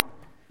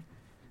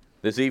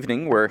This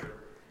evening, we're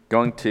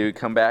going to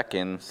come back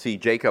and see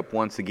Jacob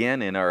once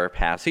again in our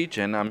passage,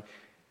 and I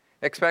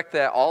expect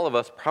that all of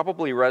us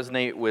probably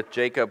resonate with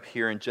Jacob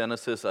here in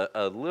Genesis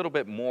a little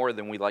bit more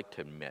than we like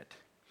to admit.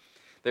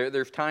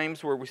 There's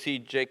times where we see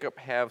Jacob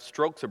have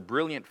strokes of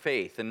brilliant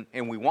faith, and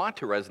we want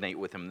to resonate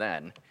with him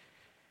then.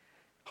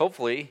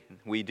 Hopefully,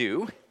 we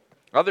do.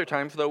 Other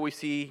times, though, we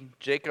see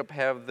Jacob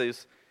have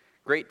this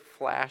great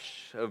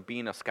flash of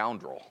being a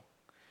scoundrel.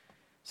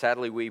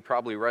 Sadly, we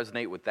probably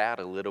resonate with that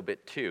a little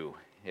bit too,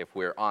 if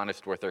we're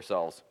honest with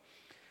ourselves.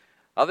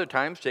 Other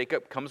times,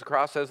 Jacob comes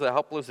across as a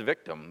helpless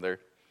victim.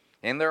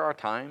 There are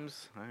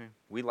times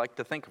we like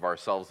to think of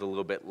ourselves a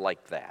little bit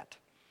like that.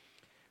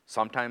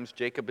 Sometimes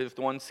Jacob is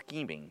the one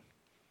scheming.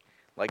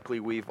 Likely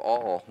we've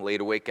all laid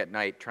awake at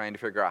night trying to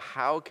figure out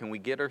how can we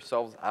get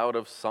ourselves out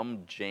of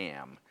some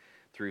jam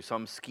through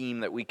some scheme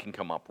that we can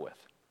come up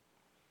with.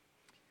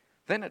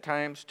 Then at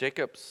times,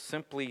 Jacob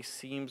simply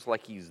seems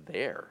like he's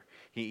there.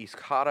 He's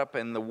caught up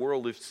and the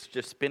world is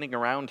just spinning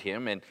around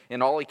him,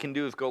 and all he can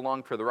do is go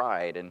along for the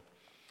ride. And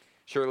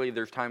surely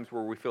there's times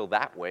where we feel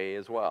that way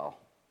as well.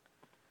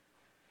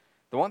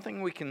 The one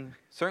thing we can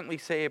certainly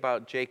say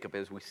about Jacob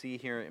as we see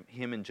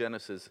him in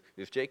Genesis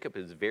is Jacob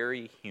is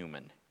very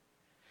human.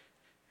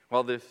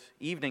 Well, this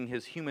evening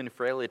his human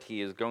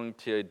frailty is going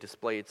to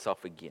display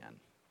itself again.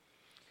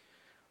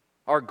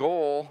 Our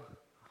goal,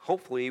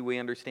 hopefully we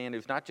understand,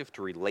 is not just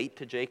to relate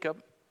to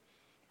Jacob,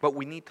 but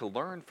we need to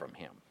learn from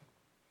him.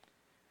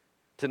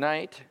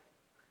 Tonight,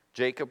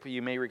 Jacob,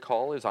 you may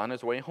recall, is on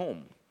his way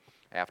home.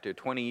 After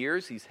 20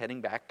 years, he's heading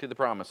back to the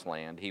Promised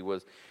Land. He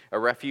was a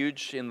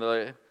refuge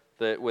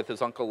with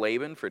his uncle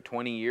Laban for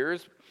 20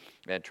 years,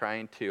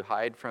 trying to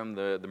hide from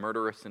the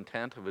murderous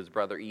intent of his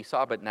brother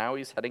Esau, but now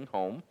he's heading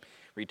home,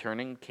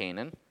 returning to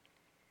Canaan.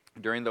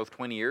 During those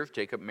 20 years,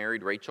 Jacob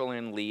married Rachel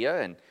and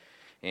Leah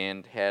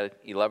and had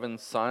 11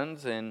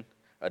 sons and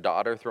a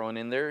daughter thrown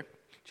in there.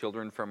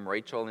 Children from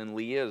Rachel and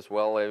Leah, as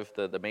well as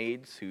the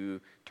maids who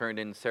turned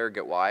in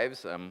surrogate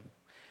wives,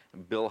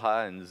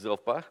 Bilhah and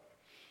Zilpah.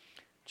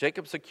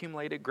 Jacob's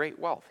accumulated great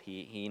wealth.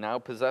 He now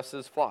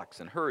possesses flocks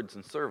and herds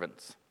and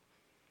servants.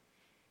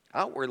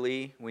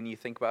 Outwardly, when you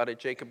think about it,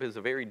 Jacob is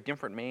a very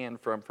different man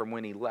from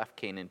when he left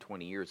Canaan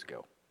 20 years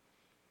ago.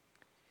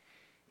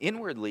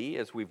 Inwardly,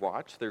 as we've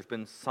watched, there's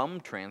been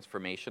some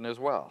transformation as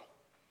well.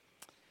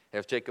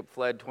 As Jacob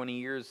fled 20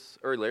 years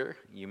earlier,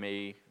 you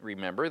may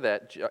remember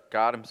that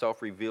God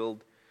himself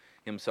revealed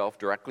himself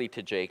directly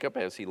to Jacob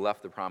as he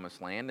left the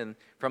Promised Land. And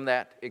from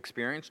that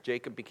experience,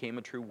 Jacob became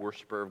a true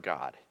worshiper of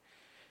God.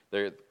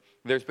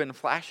 There's been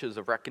flashes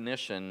of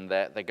recognition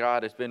that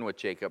God has been with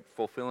Jacob,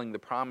 fulfilling the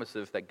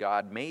promises that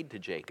God made to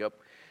Jacob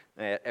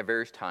at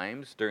various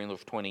times during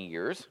those 20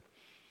 years.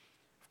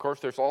 Of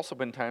course, there's also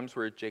been times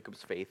where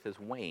Jacob's faith has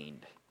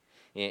waned.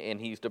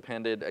 And he's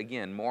depended,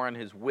 again, more on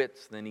his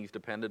wits than he's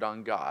depended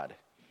on God.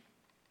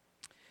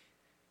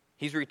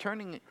 He's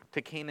returning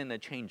to Canaan a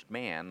changed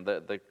man.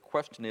 The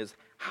question is,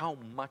 how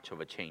much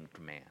of a changed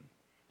man?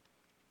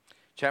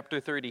 Chapter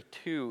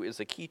 32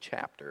 is a key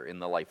chapter in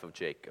the life of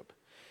Jacob.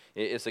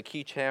 It is a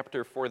key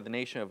chapter for the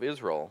nation of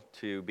Israel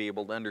to be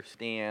able to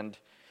understand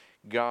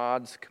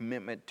God's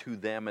commitment to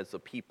them as a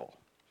people.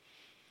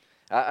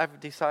 I've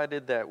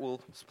decided that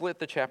we'll split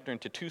the chapter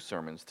into two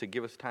sermons to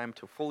give us time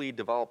to fully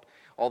develop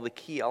all the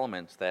key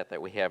elements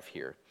that we have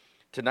here.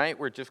 Tonight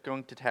we're just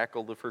going to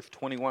tackle the first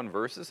 21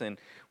 verses, and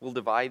we'll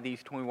divide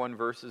these 21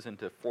 verses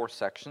into 4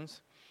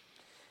 sections.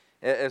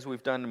 As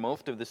we've done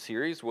most of the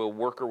series, we'll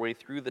work our way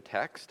through the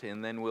text,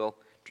 and then we'll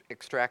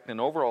extract an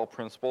overall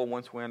principle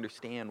once we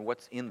understand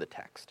what's in the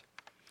text.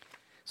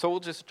 So we'll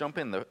just jump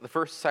in. The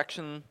first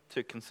section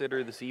to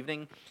consider this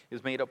evening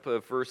is made up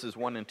of verses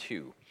 1 and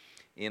 2.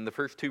 In the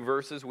first 2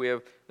 verses, we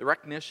have the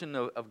recognition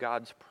of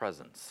God's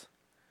presence.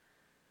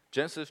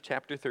 Genesis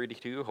chapter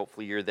 32,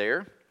 hopefully you're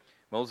there.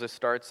 Moses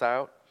starts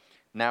out,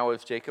 "Now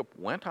as Jacob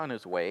went on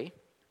his way,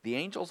 the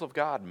angels of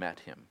God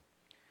met him.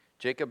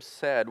 Jacob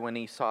said when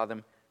he saw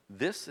them,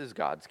 'This is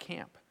God's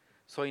camp.'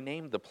 So he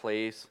named the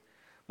place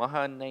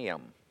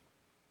Mahanaim."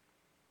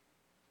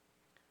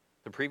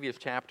 The previous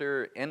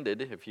chapter ended,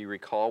 if you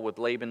recall, with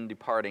Laban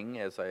departing,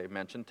 as I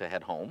mentioned, to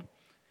head home.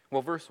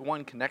 Well, verse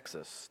 1 connects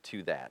us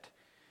to that.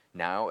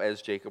 Now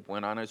as Jacob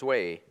went on his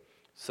way.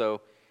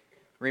 So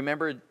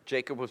remember,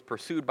 Jacob was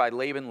pursued by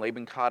Laban.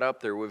 Laban caught up.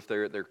 There was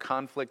their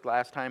conflict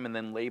last time, and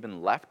then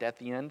Laban left at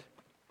the end.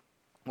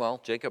 Well,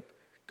 Jacob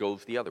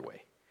goes the other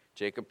way.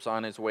 Jacob's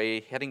on his way,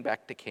 heading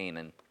back to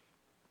Canaan.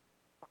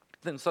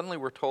 Then suddenly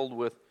we're told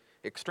with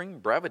extreme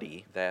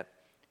brevity that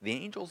the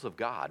angels of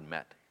God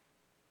met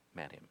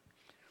him.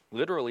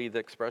 Literally, the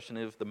expression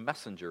is the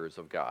messengers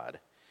of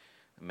God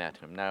met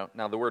him.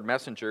 Now the word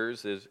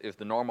messengers is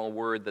the normal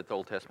word that the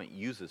Old Testament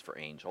uses for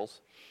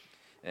angels.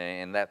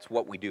 And that's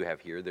what we do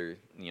have here.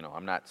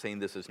 I'm not saying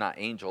this is not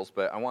angels,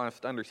 but I want us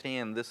to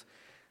understand this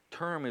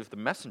term is the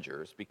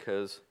messengers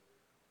because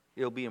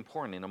it'll be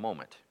important in a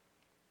moment.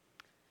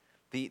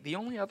 The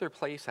only other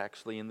place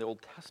actually in the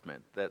Old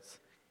Testament that's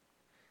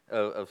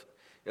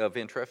of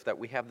interest that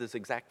we have this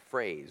exact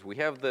phrase. We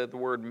have the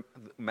word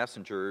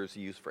messengers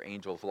used for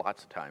angels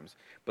lots of times,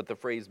 but the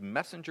phrase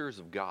messengers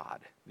of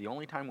God, the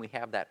only time we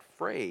have that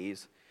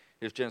phrase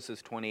is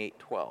Genesis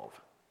 28:12.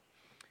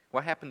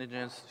 What happened in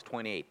Genesis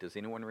 28? Does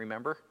anyone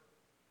remember?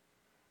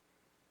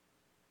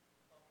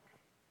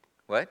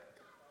 What?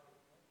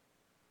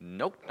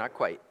 Nope, not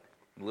quite.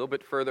 A little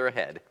bit further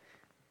ahead.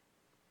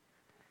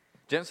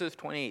 Genesis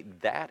 28,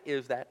 that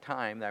is that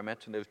time that I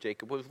mentioned as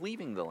Jacob was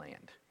leaving the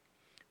land,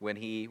 when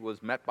he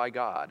was met by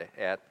God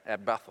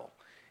at Bethel.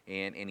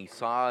 And he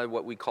saw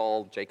what we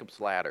call Jacob's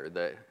ladder,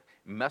 the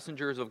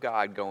messengers of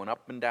God going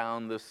up and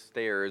down the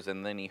stairs,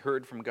 and then he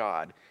heard from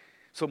God.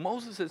 So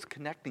Moses is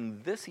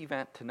connecting this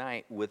event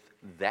tonight with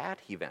that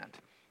event.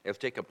 As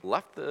Jacob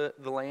left the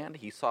land,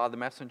 he saw the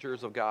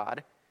messengers of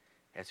God.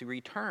 As he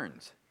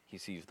returns, he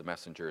sees the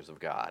messengers of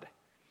God.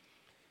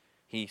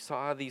 He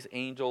saw these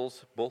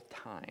angels both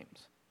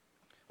times.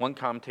 One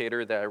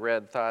commentator that I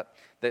read thought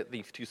that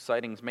these two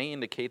sightings may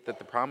indicate that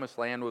the promised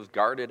land was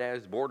guarded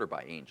as border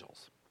by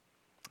angels.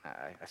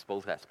 I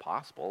suppose that's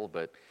possible,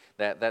 but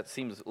that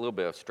seems a little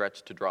bit of a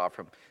stretch to draw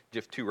from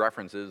just two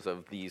references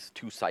of these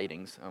two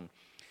sightings.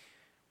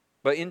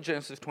 But in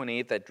Genesis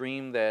 28, that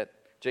dream that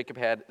Jacob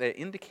had, that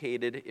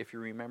indicated, if you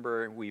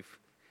remember, we've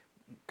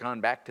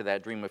gone back to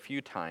that dream a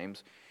few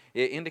times,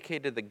 it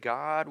indicated that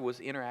God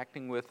was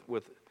interacting with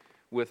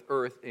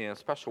earth in a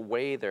special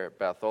way there at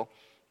Bethel,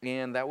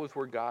 and that was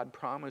where God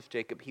promised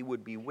Jacob he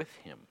would be with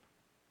him.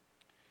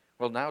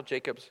 Well, now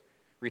Jacob's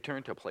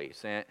returned to a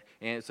place, and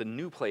it's a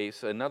new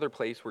place, another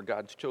place where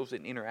God's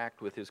chosen to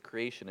interact with his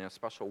creation in a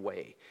special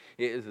way.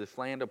 It is this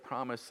land of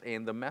promise,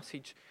 and the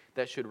message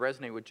that should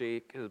resonate with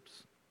Jacob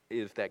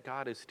is that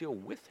God is still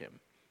with him,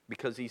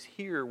 because he's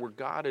here where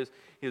God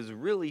is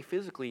really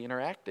physically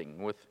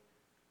interacting with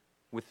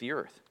the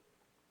earth.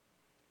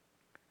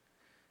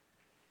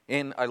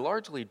 And I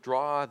largely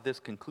draw this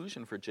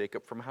conclusion for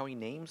Jacob from how he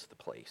names the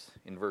place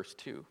in verse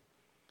 2.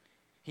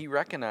 He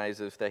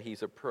recognizes that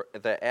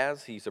that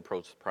as he's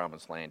approached the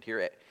promised land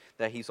here,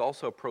 that he's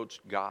also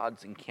approached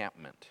God's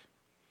encampment.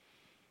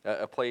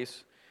 A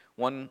place,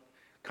 one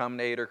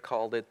commentator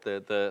called it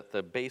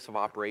the base of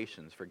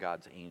operations for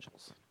God's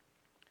angels.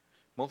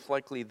 Most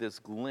likely this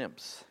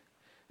glimpse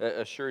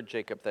assured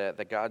Jacob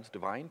that God's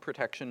divine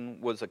protection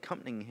was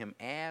accompanying him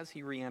as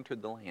he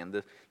re-entered the land.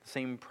 The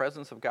same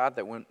presence of God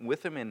that went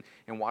with him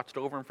and watched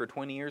over him for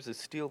 20 years is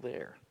still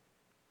there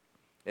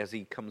as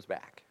he comes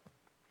back.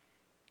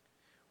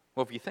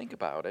 Well, if you think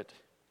about it,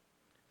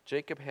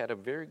 Jacob had a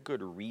very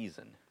good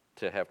reason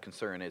to have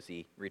concern as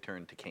he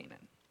returned to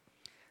Canaan.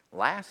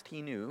 Last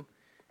he knew,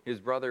 his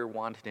brother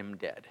wanted him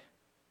dead.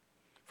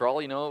 For all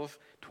he knows,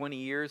 20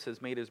 years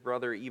has made his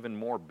brother even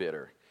more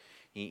bitter.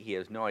 He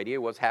has no idea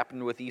what's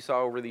happened with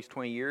Esau over these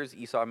 20 years.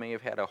 Esau may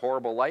have had a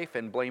horrible life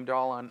and blamed it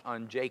all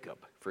on Jacob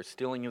for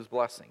stealing his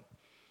blessing.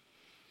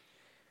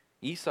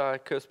 Esau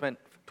could have spent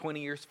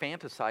 20 years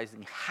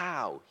fantasizing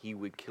how he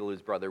would kill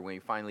his brother when he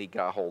finally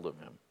got hold of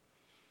him.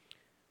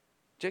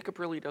 Jacob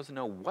really doesn't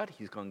know what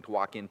he's going to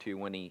walk into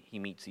when he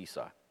meets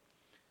Esau.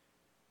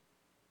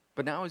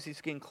 But now as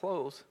he's getting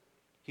close,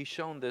 he's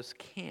shown this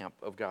camp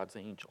of God's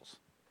angels.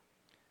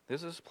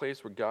 This is a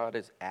place where God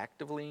is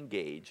actively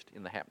engaged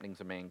in the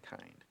happenings of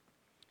mankind.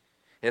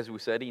 As we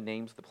said, he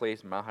names the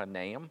place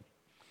Mahanaim,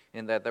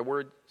 and that the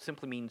word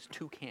simply means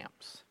two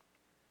camps.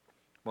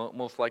 Well,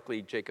 most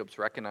likely Jacob's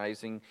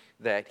recognizing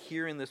that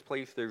here in this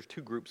place there's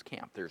two groups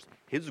camped. There's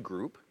his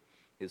group,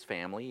 his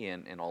family,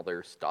 and all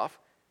their stuff,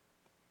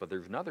 but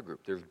there's another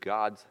group. There's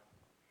God's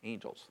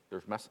angels.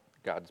 There's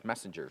God's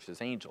messengers,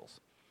 his angels.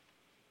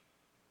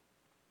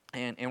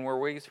 And we're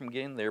ways from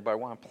getting there, but I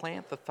want to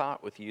plant the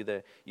thought with you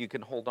that you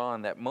can hold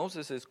on, that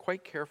Moses is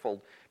quite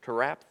careful to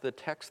wrap the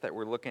text that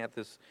we're looking at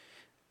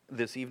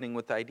this evening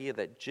with the idea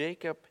that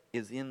Jacob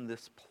is in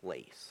this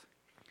place.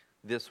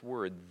 This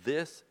word,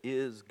 this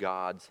is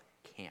God's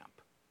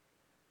camp.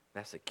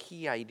 That's a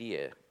key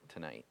idea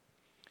tonight.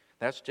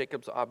 That's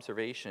Jacob's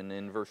observation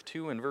in verse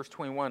 2, and verse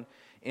 21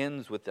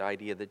 ends with the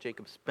idea that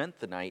Jacob spent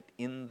the night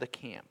in the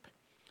camp.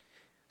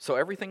 So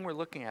everything we're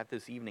looking at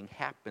this evening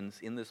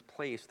happens in this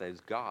place that is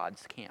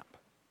God's camp.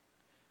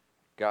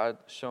 God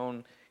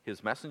shown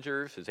his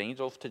messengers, his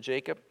angels to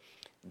Jacob.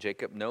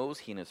 Jacob knows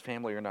he and his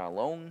family are not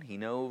alone. He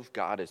knows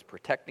God is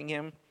protecting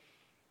him.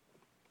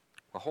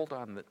 Well, hold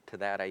on to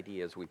that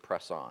idea as we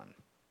press on.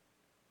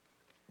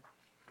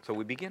 So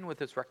we begin with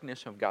this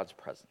recognition of God's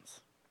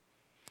presence.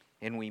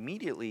 And we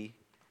immediately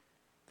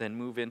then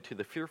move into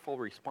the fearful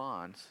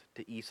response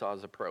to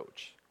Esau's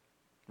approach.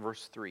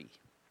 Verse 3.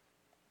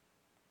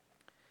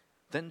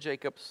 Then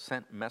Jacob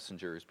sent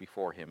messengers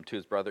before him to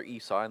his brother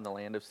Esau in the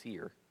land of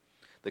Seir,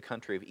 the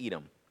country of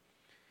Edom.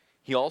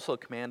 He also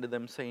commanded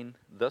them, saying,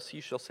 Thus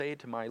you shall say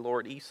to my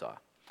lord Esau,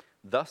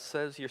 Thus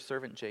says your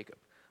servant Jacob,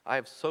 I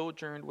have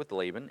sojourned with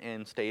Laban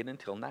and stayed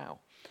until now.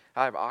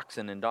 I have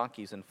oxen and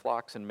donkeys and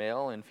flocks and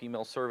male and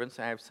female servants,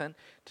 and I have sent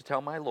to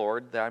tell my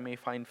lord that I may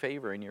find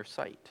favor in your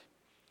sight.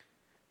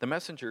 The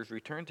messengers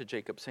returned to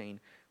Jacob, saying,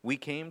 We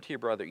came to your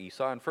brother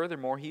Esau, and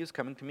furthermore he is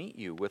coming to meet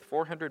you with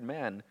 400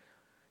 men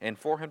and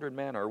 400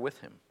 men are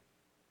with him."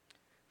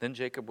 Then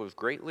Jacob was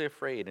greatly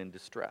afraid and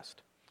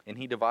distressed, and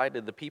he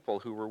divided the people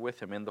who were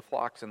with him and the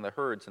flocks and the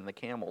herds and the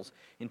camels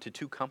into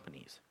two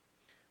companies.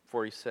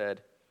 For he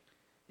said,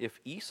 "If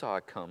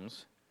Esau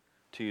comes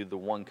to the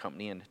one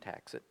company and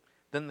attacks it,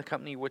 then the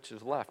company which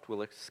is left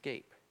will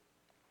escape."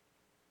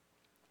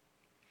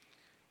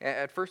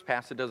 At first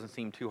pass, it doesn't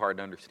seem too hard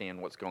to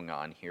understand what's going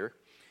on here.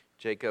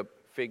 Jacob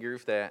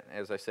figures that,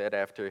 as I said,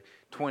 after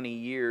 20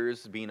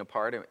 years being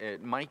apart,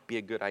 it might be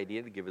a good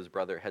idea to give his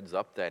brother a heads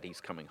up that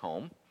he's coming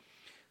home.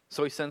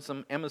 So he sends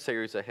some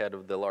emissaries ahead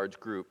of the large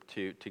group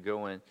to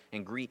go in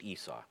and greet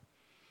Esau.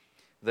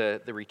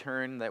 The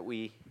return that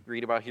we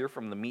read about here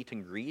from the meet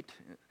and greet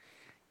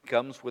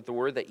comes with the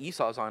word that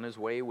Esau's on his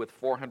way with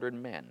 400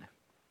 men.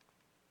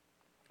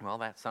 Well,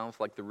 that sounds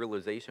like the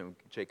realization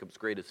of Jacob's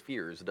greatest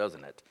fears,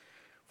 doesn't it?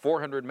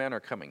 400 men are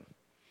coming.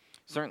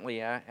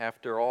 Certainly,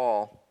 after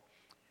all,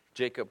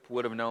 Jacob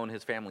would have known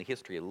his family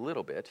history a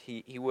little bit.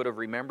 He would have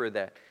remembered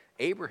that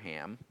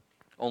Abraham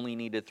only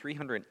needed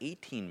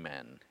 318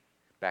 men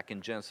back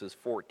in Genesis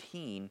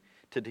 14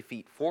 to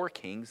defeat 4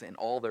 kings and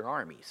all their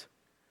armies.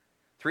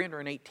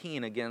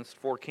 318 against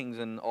 4 kings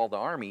and all the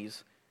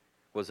armies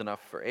was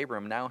enough for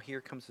Abram. Now here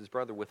comes his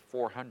brother with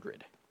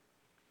 400.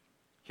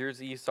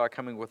 Here's Esau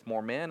coming with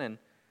more men,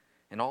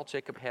 and all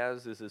Jacob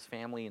has is his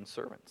family and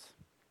servants.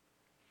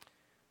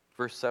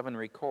 Verse 7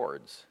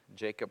 records,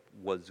 Jacob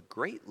was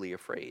greatly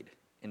afraid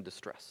and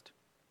distressed.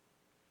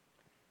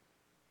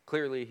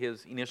 Clearly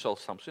his initial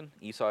assumption,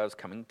 Esau is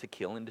coming to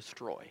kill and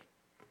destroy.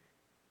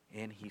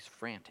 And he's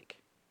frantic.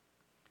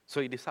 So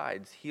he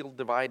decides he'll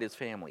divide his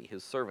family,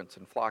 his servants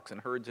and flocks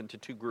and herds into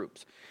 2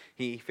 groups.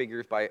 He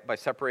figures by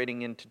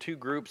separating into 2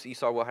 groups,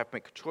 Esau will have to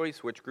make a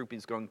choice which group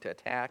he's going to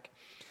attack.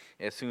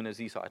 As soon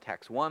as Esau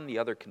attacks one, the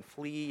other can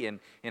flee and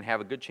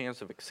have a good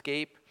chance of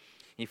escape.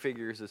 He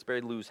figures it's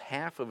better to lose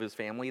half of his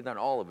family than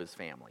all of his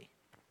family.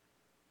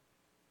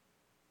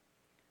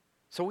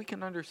 So we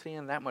can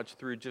understand that much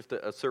through just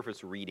a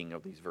surface reading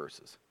of these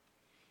verses.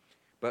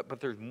 But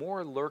there's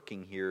more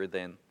lurking here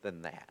than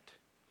that.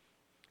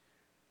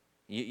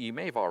 You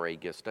may have already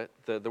guessed it.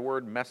 The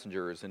word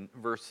messengers in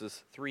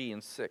verses 3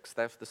 and 6,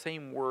 that's the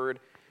same word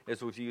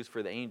as was used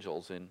for the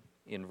angels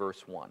in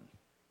verse 1.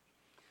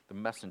 The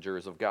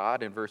messengers of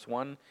God in verse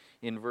 1.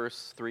 In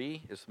verse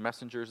 3 is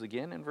messengers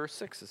again. In verse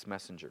 6 is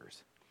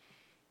messengers.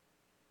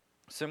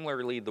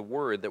 Similarly, the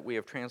word that we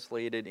have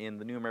translated in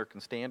the New American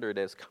Standard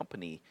as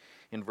company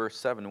in verse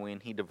 7,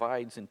 when he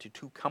divides into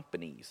 2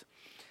 companies,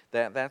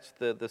 that's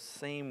the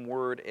same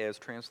word as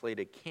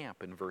translated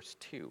camp in verse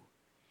 2.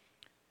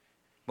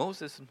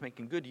 Moses is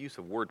making good use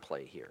of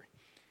wordplay here.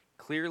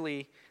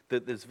 Clearly,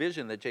 this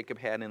vision that Jacob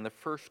had in the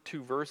first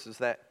 2 verses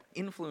that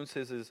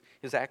influences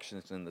his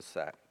actions in the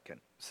second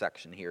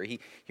section here. He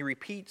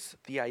repeats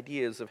the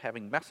ideas of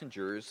having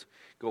messengers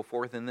go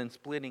forth and then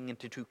splitting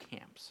into 2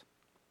 camps.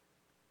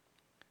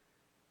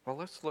 Well,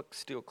 let's look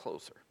still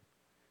closer.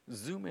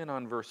 Zoom in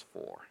on verse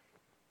 4.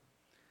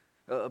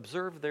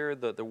 Observe there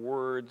the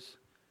words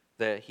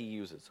that he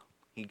uses.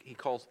 He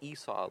calls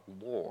Esau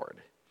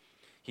Lord.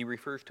 He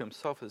refers to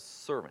himself as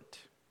servant.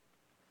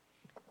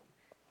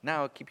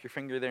 Now keep your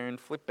finger there and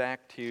flip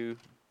back to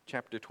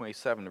chapter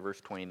 27, verse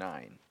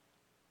 29.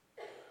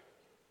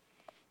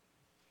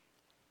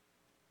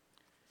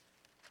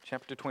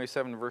 Chapter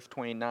 27, verse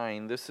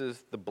 29, this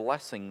is the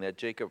blessing that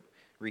Jacob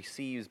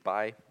receives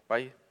by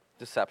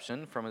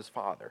deception from his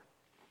father.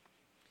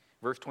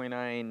 Verse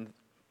 29,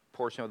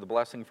 portion of the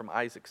blessing from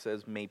Isaac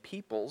says, "May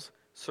peoples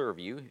serve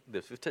you,"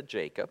 this is to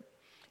Jacob,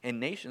 "and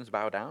nations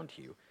bow down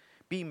to you.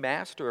 Be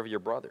master of your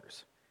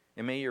brothers,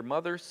 and may your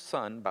mother's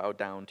son bow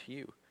down to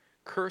you.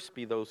 Cursed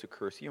be those who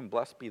curse you, and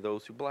blessed be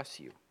those who bless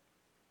you."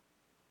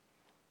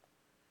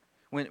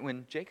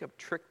 When Jacob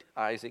tricked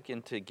Isaac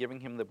into giving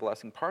him the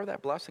blessing, part of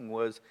that blessing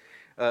was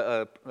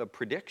a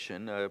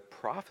prediction, a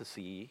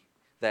prophecy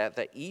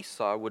that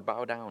Esau would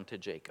bow down to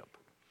Jacob.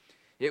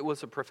 It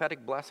was a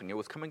prophetic blessing. It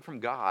was coming from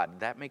God.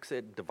 That makes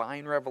it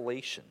divine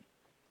revelation.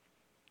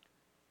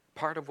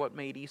 Part of what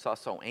made Esau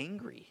so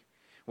angry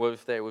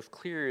was that it was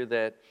clear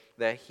that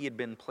he had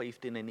been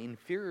placed in an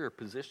inferior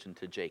position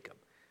to Jacob.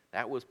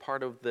 That was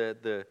part of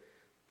the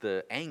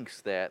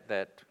angst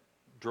that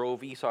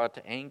drove Esau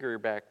to anger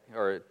back,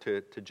 or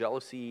to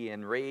jealousy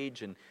and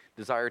rage and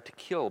desire to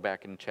kill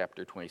back in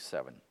chapter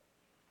 27.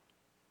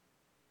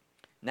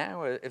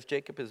 Now, as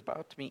Jacob is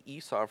about to meet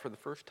Esau for the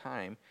first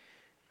time,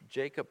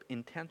 Jacob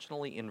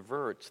intentionally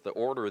inverts the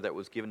order that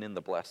was given in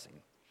the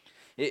blessing.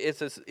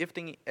 It's as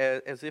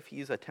if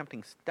he's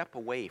attempting to step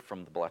away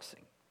from the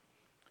blessing.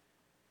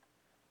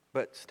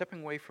 But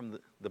stepping away from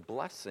the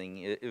blessing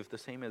is the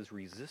same as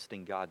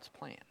resisting God's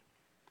plan.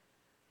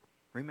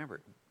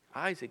 Remember,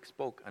 Isaac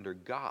spoke under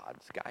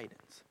God's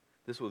guidance.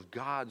 This was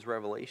God's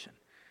revelation.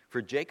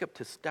 For Jacob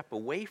to step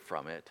away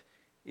from it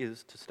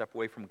is to step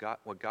away from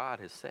what God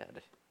has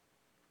said.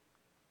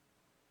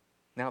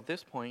 Now at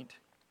this point,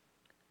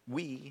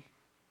 we,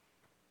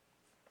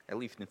 at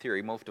least in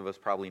theory, most of us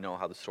probably know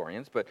how the story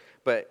ends, but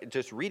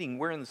just reading,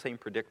 we're in the same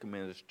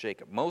predicament as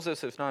Jacob.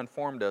 Moses has not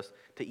informed us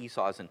to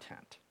Esau's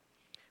intent.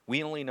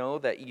 We only know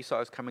that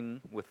Esau is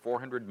coming with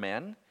 400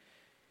 men.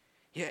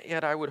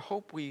 Yet I would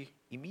hope we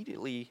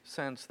immediately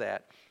sense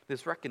that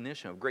this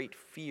recognition of great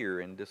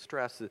fear and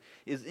distress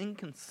is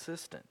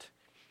inconsistent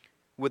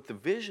with the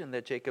vision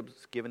that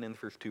Jacob's given in the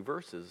first two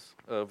verses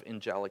of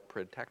angelic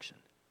protection.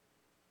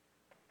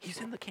 He's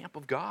in the camp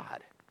of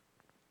God,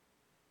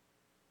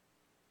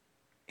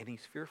 and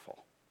he's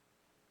fearful.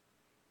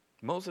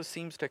 Moses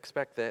seems to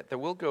expect that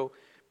we'll go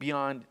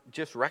beyond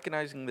just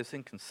recognizing this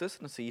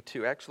inconsistency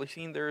to actually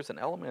seeing there is an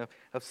element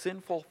of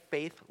sinful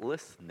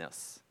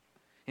faithlessness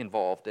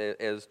involved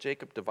as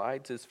Jacob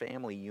divides his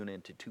family unit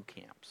into two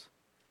camps.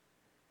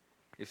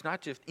 It's not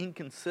just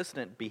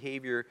inconsistent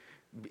behavior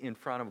in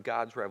front of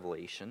God's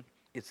revelation,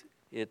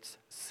 it's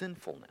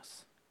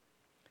sinfulness.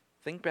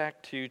 Think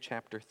back to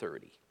chapter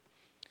 30.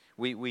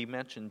 We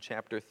mentioned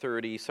chapter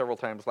 30 several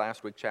times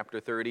last week.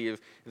 Chapter 30 is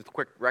a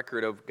quick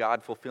record of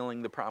God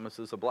fulfilling the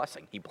promises of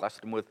blessing. He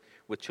blessed him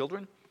with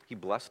children. He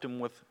blessed him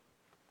with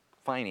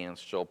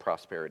financial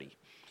prosperity.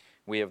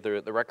 We have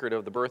the record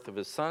of the birth of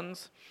his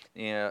sons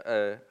in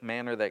a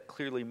manner that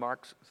clearly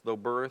marks the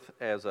birth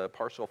as a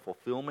partial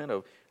fulfillment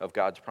of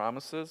God's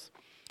promises.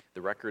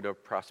 The record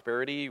of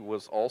prosperity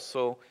was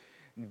also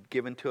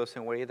given to us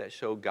in a way that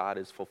showed God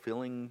is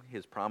fulfilling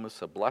his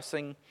promise of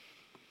blessing.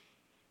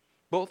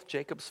 Both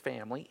Jacob's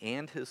family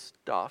and his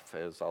stuff,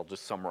 as I'll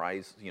just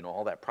summarize,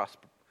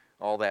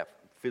 all that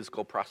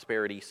physical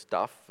prosperity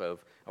stuff of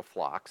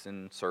flocks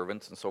and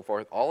servants and so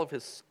forth, all of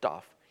his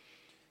stuff,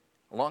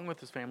 along with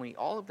his family,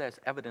 all of that is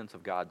evidence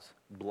of God's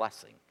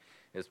blessing,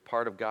 as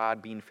part of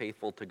God being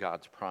faithful to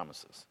God's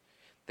promises.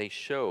 They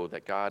show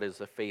that God is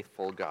a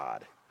faithful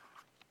God.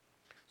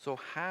 So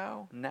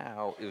how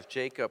now is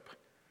Jacob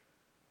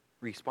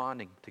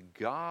responding to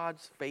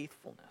God's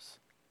faithfulness?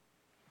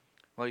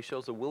 Well, he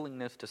shows a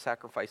willingness to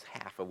sacrifice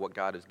half of what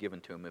God has given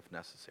to him if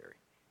necessary.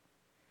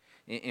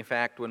 In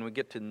fact, when we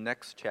get to the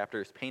next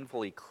chapter, it's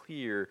painfully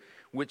clear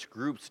which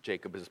groups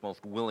Jacob is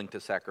most willing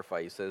to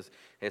sacrifice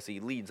as he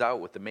leads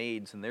out with the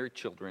maids and their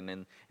children,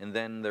 and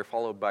then they're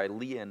followed by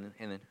Leah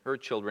and her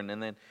children,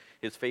 and then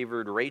his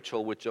favored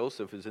Rachel with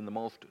Joseph is in the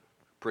most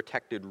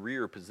protected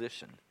rear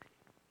position.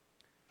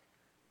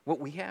 What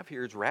we have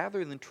here is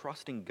rather than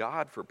trusting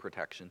God for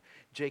protection,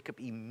 Jacob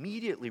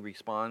immediately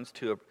responds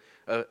to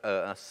an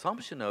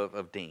assumption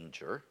of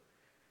danger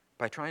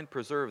by trying to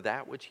preserve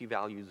that which he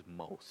values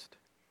most.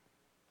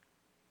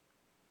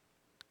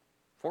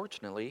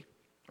 Fortunately,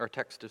 our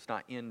text does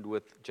not end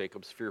with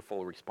Jacob's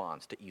fearful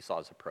response to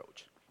Esau's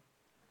approach.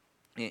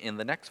 In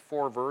the next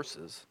 4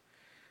 verses,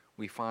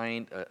 we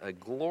find a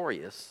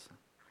glorious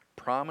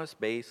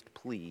promise-based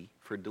plea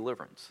for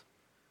deliverance.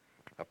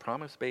 A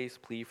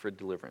promise-based plea for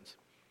deliverance.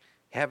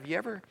 Have you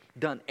ever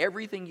done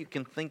everything you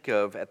can think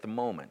of at the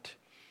moment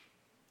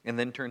and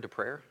then turned to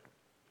prayer?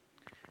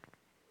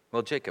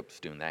 Well, Jacob's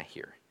doing that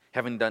here.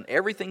 Having done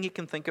everything he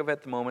can think of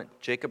at the moment,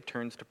 Jacob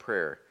turns to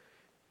prayer.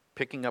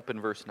 Picking up in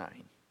verse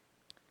 9,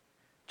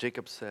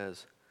 Jacob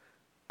says,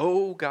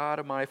 O God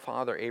of my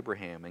father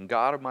Abraham and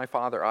God of my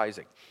father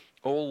Isaac,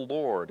 O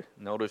Lord,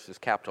 notice this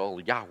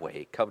capital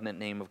Yahweh, covenant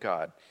name of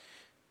God,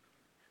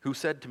 who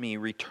said to me,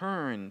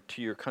 return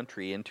to your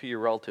country and to your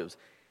relatives,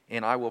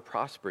 and I will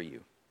prosper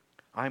you.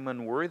 I am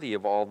unworthy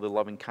of all the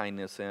loving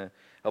kindness and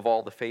of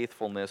all the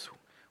faithfulness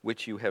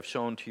which you have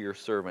shown to your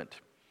servant.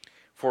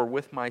 For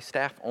with my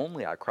staff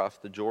only I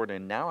crossed the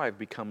Jordan, now I have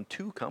become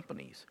 2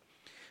 companies.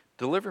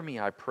 Deliver me,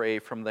 I pray,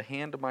 from the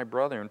hand of my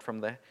brother and from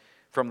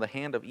the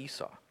hand of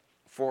Esau.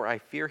 For I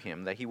fear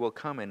him that he will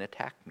come and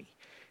attack me,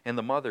 and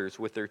the mothers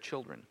with their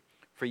children.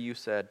 For you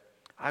said,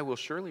 I will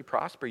surely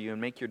prosper you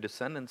and make your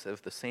descendants as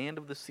the sand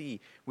of the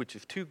sea, which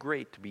is too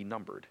great to be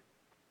numbered.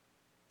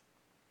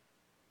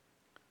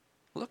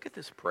 Look at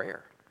this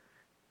prayer.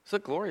 It's a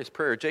glorious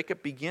prayer.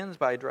 Jacob begins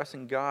by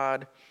addressing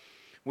God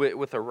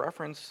with a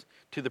reference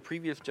to the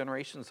previous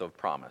generations of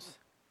promise,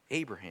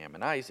 Abraham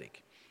and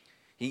Isaac.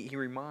 He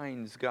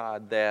reminds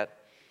God that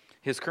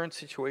his current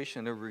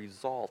situation is a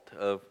result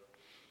of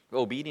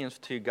obedience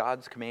to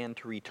God's command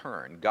to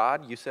return.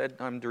 God, you said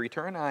I'm to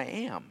return, I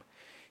am.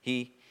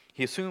 He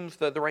assumes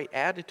the right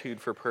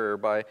attitude for prayer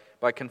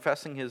by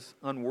confessing his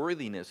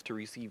unworthiness to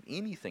receive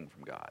anything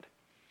from God.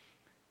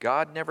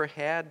 God never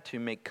had to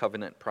make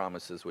covenant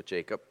promises with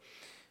Jacob,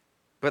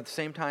 but at the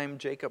same time,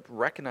 Jacob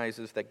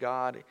recognizes that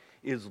God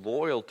is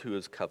loyal to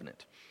his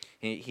covenant.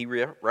 He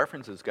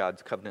references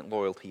God's covenant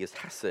loyalty as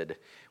hesed.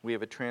 We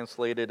have it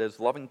translated as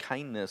loving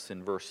kindness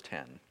in verse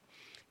 10.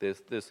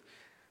 This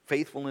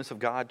faithfulness of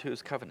God to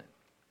his covenant.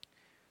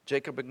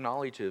 Jacob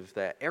acknowledges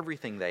that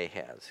everything that he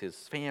has,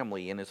 his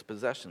family and his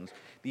possessions,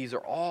 these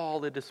are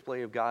all the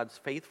display of God's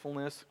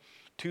faithfulness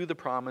to the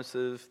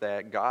promises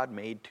that God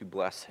made to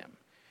bless him.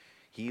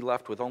 He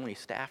left with only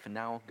staff, and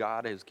now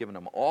God has given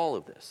him all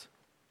of this.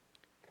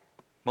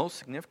 Most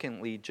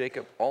significantly,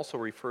 Jacob also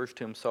refers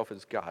to himself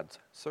as God's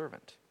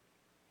servant.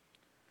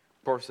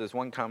 Of course, as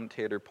one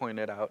commentator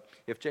pointed out,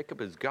 if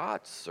Jacob is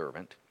God's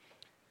servant,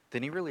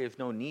 then he really has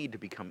no need to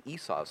become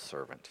Esau's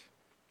servant.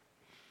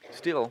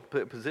 Still,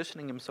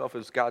 positioning himself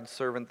as God's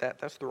servant,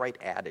 that's the right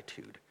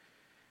attitude.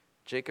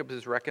 Jacob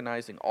is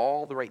recognizing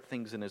all the right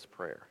things in his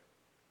prayer.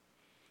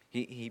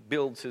 He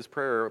builds his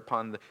prayer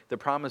upon the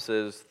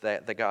promises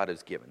that God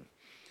has given.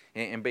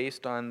 And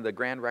based on the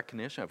grand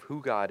recognition of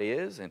who God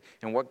is and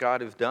what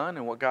God has done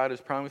and what God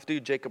has promised to do,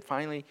 Jacob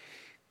finally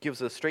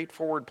gives a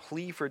straightforward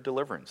plea for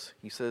deliverance.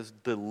 He says,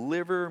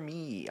 "Deliver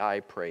me,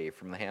 I pray,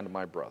 from the hand of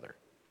my brother."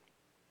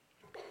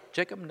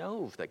 Jacob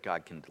knows that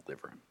God can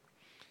deliver him.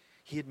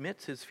 He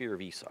admits his fear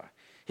of Esau.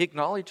 He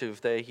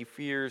acknowledges that he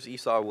fears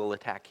Esau will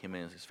attack him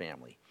and his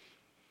family.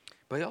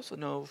 But he also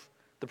knows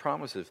the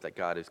promises that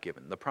God has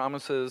given, the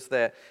promises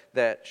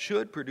that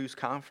should produce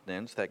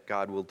confidence that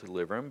God will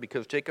deliver him,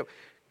 because Jacob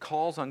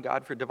calls on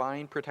God for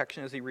divine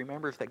protection as he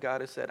remembers that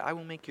God has said, "I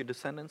will make your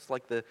descendants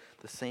like the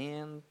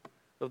sand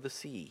of the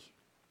sea."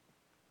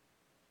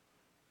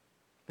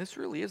 This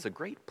really is a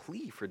great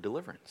plea for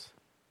deliverance.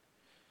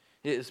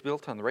 It is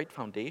built on the right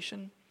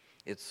foundation.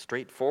 It's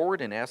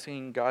straightforward in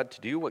asking God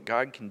to do what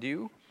God can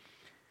do.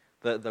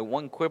 The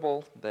one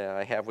quibble that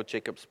I have with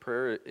Jacob's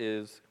prayer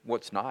is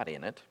what's not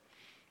in it.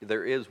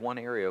 There is one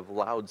area of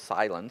loud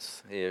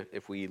silence,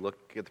 if we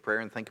look at the prayer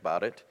and think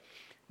about it.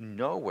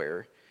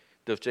 Nowhere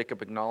does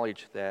Jacob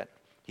acknowledge that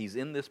he's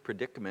in this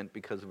predicament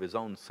because of his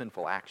own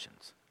sinful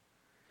actions.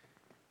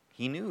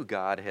 He knew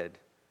God had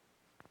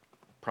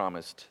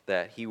promised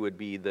that he would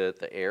be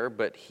the heir,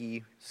 but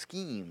he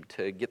schemed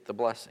to get the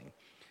blessing.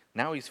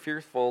 Now he's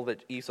fearful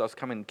that Esau's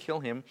come and kill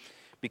him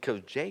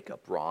because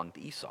Jacob wronged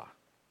Esau.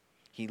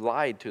 He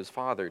lied to his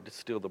father to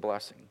steal the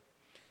blessing.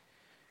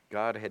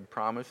 God had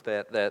promised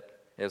that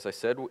as I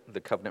said,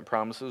 the covenant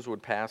promises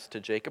would pass to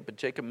Jacob, but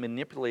Jacob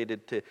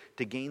manipulated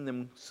to gain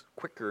them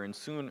quicker and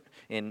soon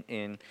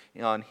and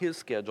on his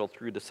schedule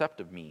through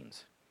deceptive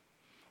means.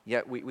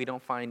 Yet we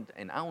don't find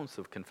an ounce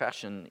of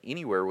confession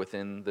anywhere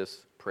within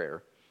this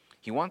prayer.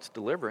 He wants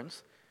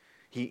deliverance.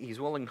 He's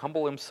willing to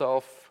humble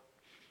himself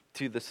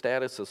to the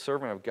status of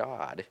servant of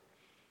God.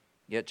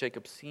 Yet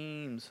Jacob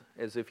seems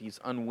as if he's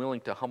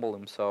unwilling to humble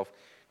himself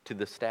to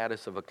the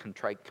status of a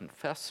contrite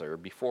confessor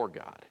before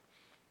God.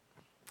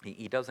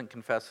 He doesn't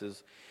confess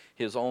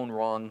his own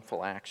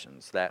wrongful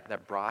actions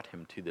that brought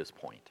him to this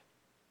point.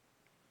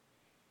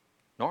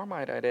 Nor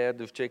might I add,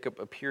 does Jacob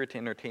appear to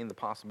entertain the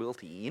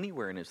possibility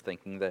anywhere in his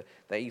thinking that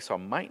Esau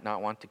might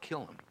not want to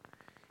kill him.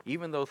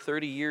 Even though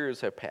 30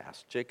 years have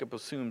passed, Jacob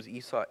assumes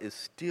Esau is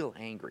still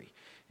angry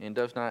and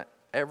does not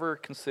ever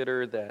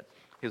consider that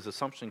his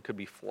assumption could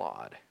be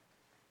flawed.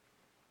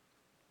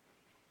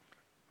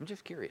 I'm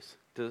just curious,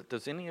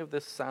 does any of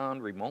this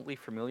sound remotely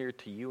familiar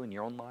to you in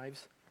your own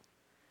lives?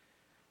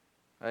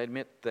 I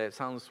admit that it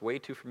sounds way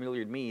too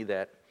familiar to me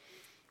that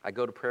I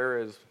go to prayer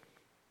as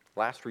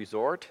last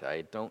resort.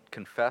 I don't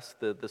confess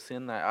the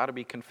sin that I ought to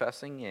be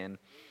confessing, and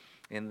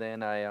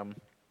then I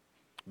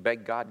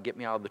beg God to get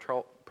me out of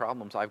the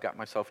problems I've got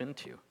myself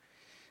into.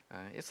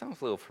 It sounds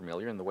a little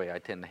familiar in the way I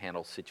tend to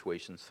handle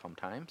situations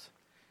sometimes.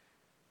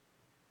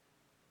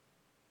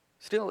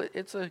 Still,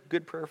 it's a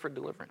good prayer for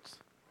deliverance.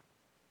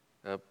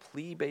 A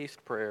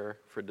plea-based prayer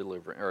for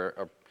deliverance,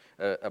 or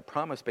a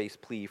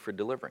promise-based plea for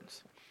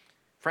deliverance.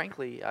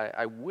 Frankly,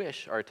 I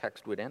wish our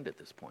text would end at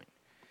this point.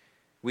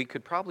 We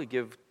could probably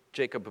give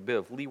Jacob a bit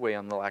of leeway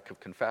on the lack of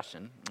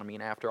confession. I mean,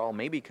 after all,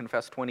 maybe he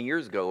confessed 20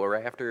 years ago or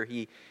after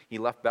he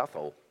left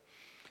Bethel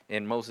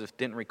and Moses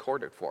didn't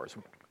record it for us.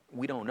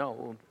 We don't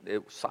know.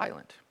 It was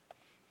silent.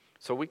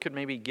 So we could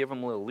maybe give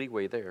him a little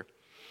leeway there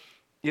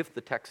if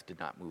the text did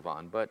not move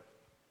on. But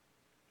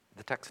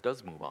the text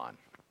does move on.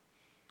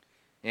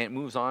 And it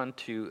moves on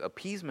to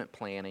appeasement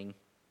planning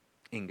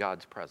in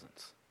God's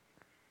presence.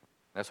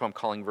 That's what I'm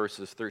calling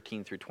verses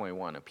 13 through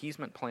 21.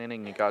 Appeasement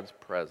planning in God's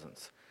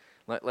presence.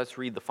 Let's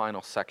read the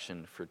final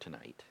section for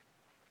tonight.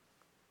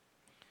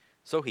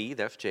 So he,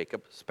 that's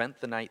Jacob,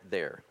 spent the night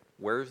there.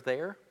 Where's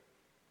there?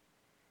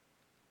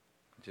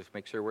 Just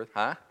make sure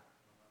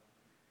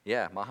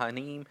Yeah,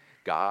 Mahanaim,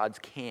 God's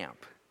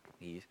camp.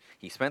 He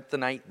spent the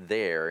night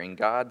there in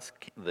God's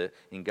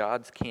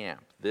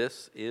camp.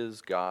 This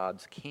is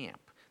God's camp.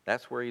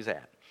 That's where he's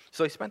at.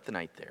 So he spent the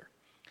night there.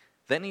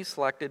 Then he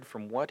selected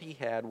from what he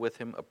had with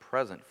him a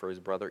present for his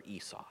brother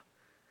Esau.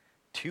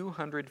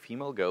 200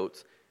 female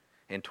goats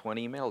and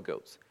 20 male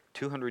goats,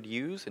 200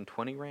 ewes and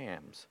 20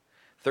 rams,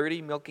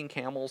 30 milking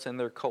camels and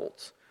their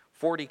colts,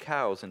 40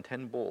 cows and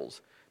 10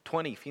 bulls,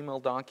 20 female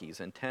donkeys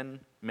and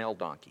 10 male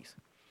donkeys.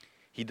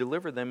 He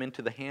delivered them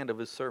into the hand of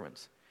his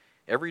servants.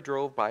 Every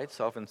drove by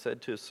itself and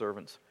said to his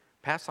servants,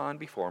 "Pass on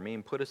before me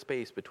and put a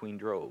space between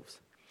droves."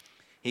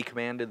 He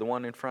commanded the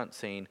one in front,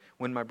 saying,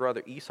 "When my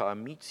brother Esau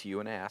meets you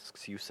and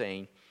asks you,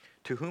 saying,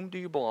 'To whom do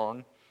you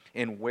belong,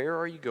 and where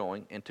are you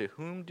going, and to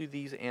whom do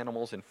these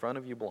animals in front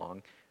of you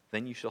belong?'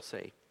 then you shall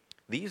say,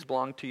 'These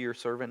belong to your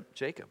servant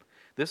Jacob.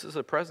 This is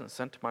a present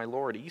sent to my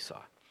lord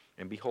Esau.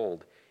 And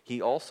behold,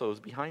 he also is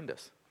behind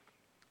us.'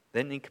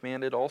 Then he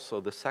commanded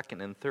also the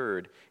second and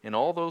third, and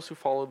all those who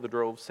followed the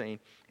drove, saying,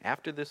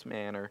 'After this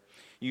manner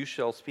you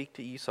shall speak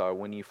to Esau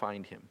when you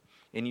find him.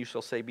 And you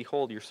shall say,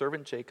 Behold, your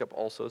servant Jacob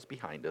also is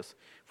behind us.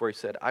 For he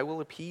said, I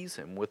will appease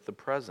him with the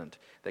present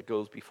that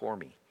goes before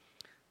me.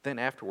 Then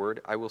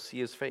afterward I will see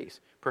his face.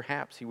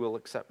 Perhaps he will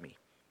accept me.'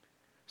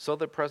 So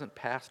the present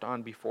passed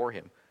on before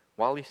him,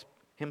 while he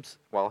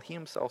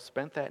himself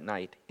spent that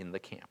night in the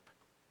camp.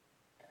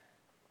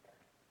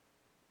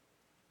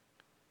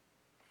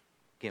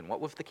 Again, what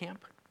was the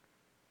camp?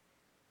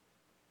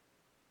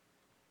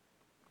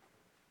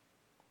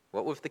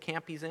 What was the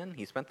camp he's in?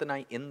 He spent the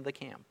night in the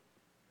camp.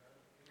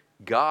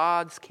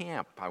 God's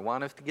camp. I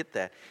want us to get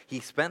that. He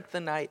spent the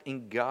night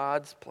in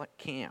God's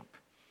camp.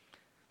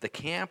 The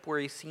camp where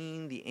he's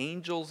seen the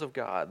angels of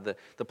God,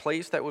 the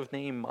place that was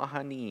named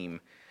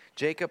Mahanaim.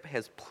 Jacob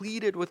has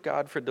pleaded with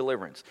God for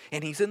deliverance.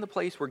 And he's in the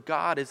place where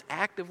God is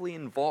actively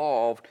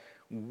involved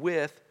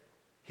with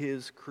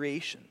his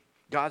creation.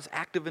 God's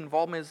active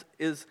involvement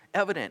is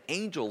evident.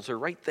 Angels are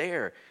right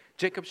there.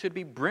 Jacob should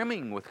be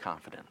brimming with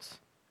confidence.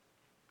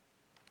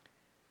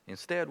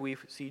 Instead, we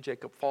see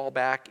Jacob fall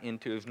back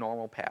into his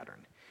normal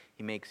pattern.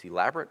 He makes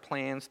elaborate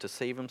plans to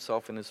save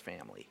himself and his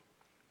family.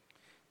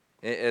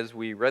 As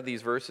we read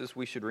these verses,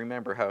 we should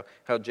remember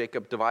how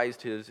Jacob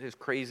devised his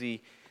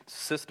crazy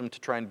system to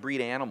try and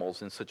breed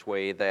animals in such a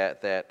way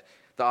that the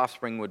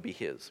offspring would be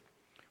his.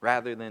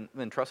 Rather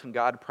than trusting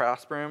God to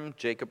prosper him,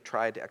 Jacob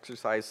tried to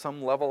exercise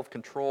some level of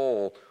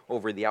control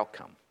over the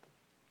outcome.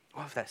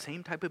 Well, it's that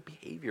same type of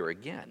behavior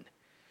again.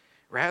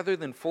 Rather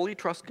than fully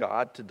trust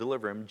God to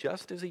deliver him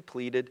just as he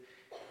pleaded,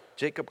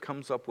 Jacob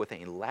comes up with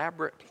an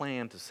elaborate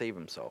plan to save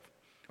himself,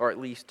 or at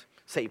least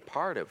save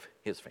part of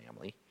his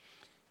family,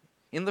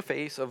 in the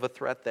face of a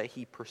threat that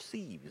he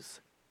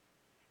perceives.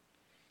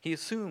 He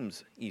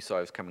assumes Esau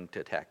is coming to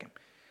attack him,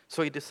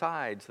 so he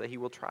decides that he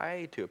will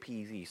try to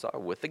appease Esau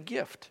with a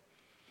gift.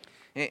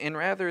 And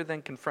rather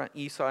than confront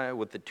Esau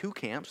with the two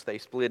camps they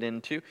split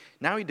into,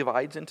 now he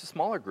divides into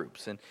smaller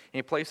groups, and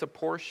he places a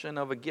portion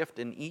of a gift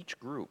in each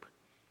group.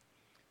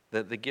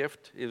 The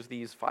gift is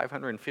these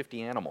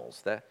 550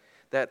 animals.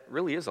 That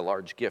really is a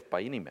large gift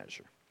by any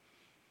measure.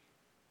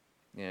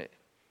 Yeah,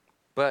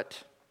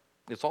 but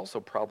it's also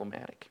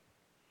problematic.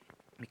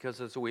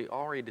 Because as we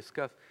already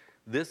discussed,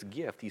 this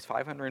gift, these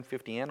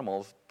 550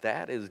 animals,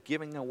 that is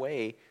giving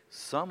away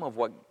some of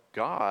what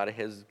God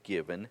has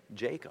given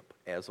Jacob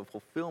as a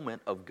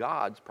fulfillment of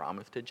God's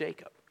promise to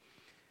Jacob.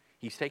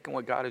 He's taken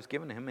what God has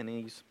given him and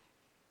he's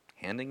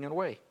handing it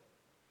away.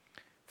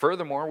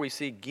 Furthermore, we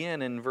see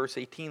again in verse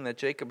 18 that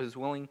Jacob is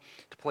willing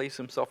to place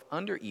himself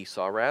under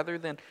Esau rather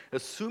than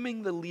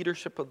assuming the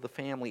leadership of the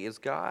family, as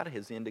God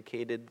has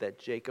indicated that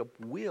Jacob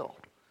will.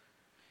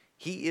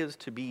 He is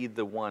to be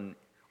the one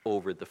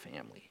over the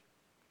family.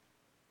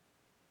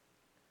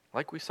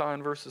 Like we saw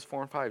in verses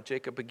 4 and 5,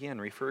 Jacob again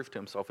refers to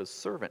himself as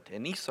servant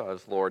and Esau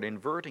as Lord,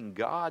 inverting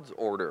God's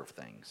order of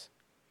things.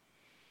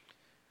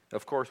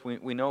 Of course,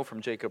 we know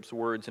from Jacob's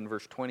words in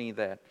verse 20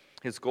 that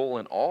his goal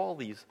in all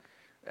these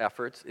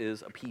efforts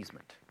is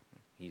appeasement.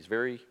 He's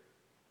very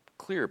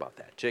clear about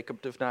that.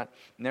 Jacob does not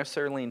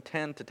necessarily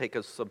intend to take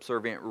a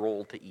subservient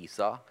role to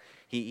Esau.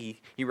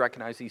 He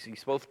recognizes he's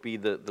supposed to be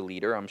the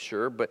leader, I'm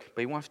sure, but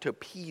he wants to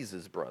appease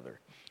his brother.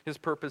 His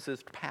purpose is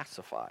to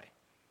pacify.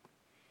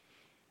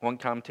 One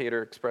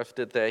commentator expressed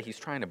it that he's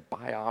trying to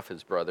buy off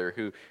his brother,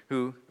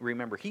 who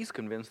remember, he's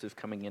convinced is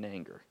coming in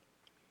anger.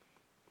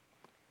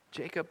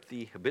 Jacob,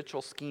 the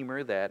habitual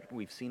schemer that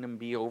we've seen him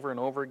be over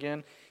and over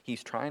again,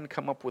 he's trying to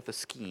come up with a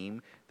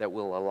scheme that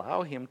will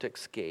allow him to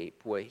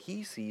escape what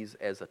he sees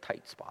as a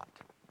tight spot.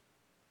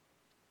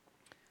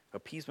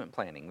 Appeasement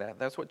planning,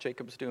 that's what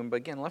Jacob's doing. But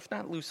again, let's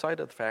not lose sight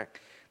of the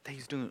fact that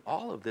he's doing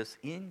all of this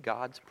in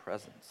God's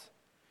presence.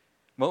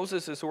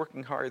 Moses is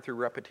working hard through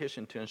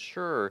repetition to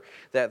ensure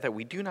that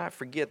we do not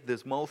forget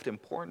this most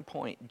important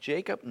point.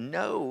 Jacob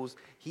knows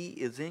he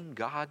is in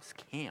God's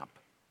camp.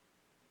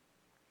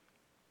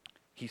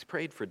 He's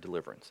prayed for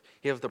deliverance.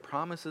 He has the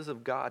promises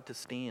of God to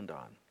stand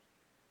on.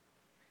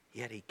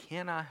 Yet he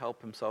cannot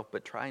help himself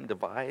but try and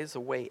devise a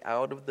way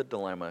out of the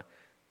dilemma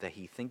that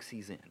he thinks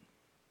he's in.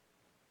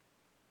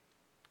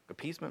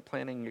 Appeasement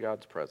planning in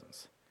God's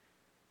presence.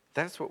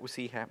 That's what we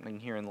see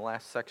happening here in the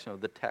last section of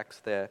the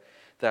text that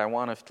I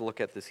want us to look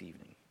at this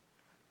evening.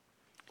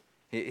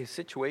 His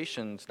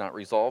situation's not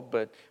resolved,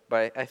 but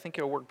I think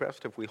it'll work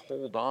best if we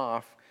hold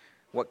off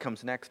what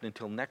comes next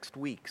until next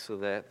week so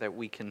that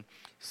we can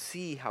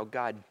see how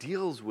God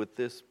deals with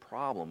this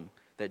problem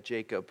that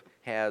Jacob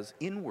has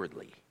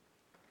inwardly.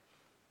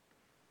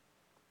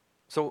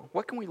 So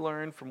what can we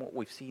learn from what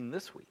we've seen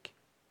this week?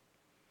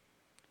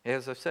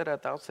 As I said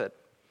at the outset,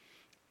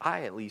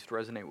 I at least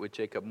resonate with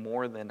Jacob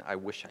more than I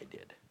wish I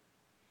did.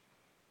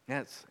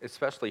 That's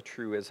especially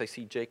true as I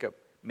see Jacob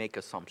make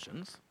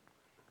assumptions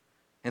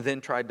and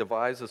then try to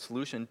devise a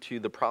solution to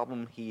the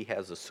problem he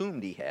has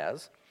assumed he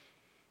has.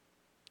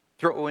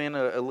 Throw in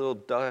a little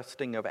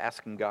dusting of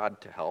asking God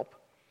to help,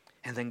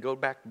 and then go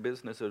back to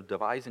business of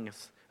devising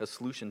a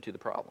solution to the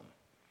problem.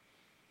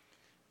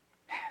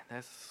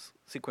 That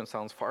sequence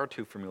sounds far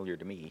too familiar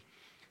to me,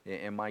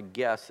 and my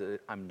guess is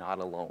I'm not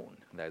alone.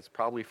 That's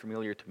probably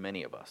familiar to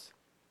many of us.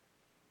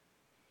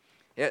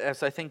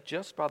 As I think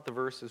just about the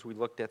verses we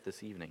looked at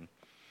this evening,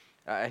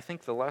 I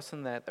think the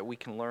lesson that we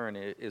can learn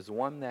is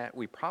one that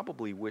we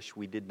probably wish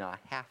we did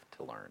not have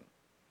to learn.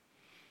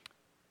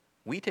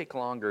 We take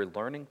longer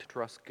learning to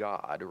trust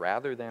God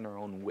rather than our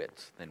own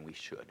wits than we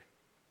should.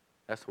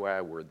 That's the way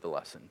I word the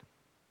lesson.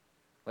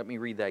 Let me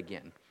read that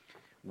again.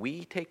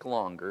 We take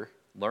longer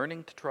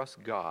learning to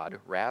trust God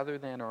rather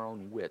than our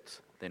own wits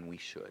than we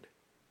should.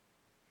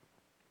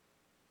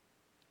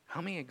 How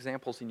many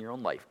examples in your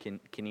own life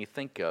can you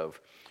think of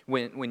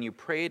when you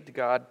prayed to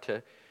God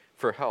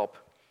for help,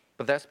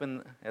 but that's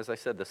been, as I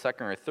said, the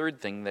second or third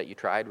thing that you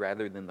tried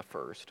rather than the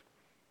first?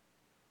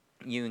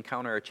 You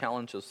encounter a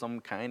challenge of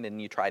some kind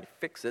and you try to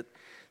fix it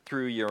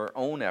through your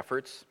own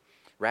efforts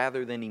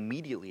rather than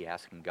immediately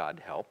asking God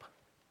to help.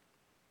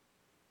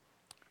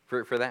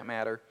 For that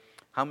matter,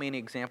 how many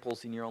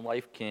examples in your own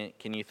life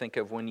can you think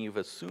of when you've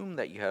assumed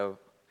that you have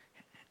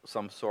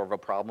some sort of a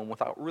problem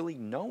without really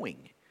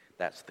knowing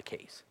that's the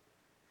case?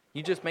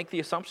 You just make the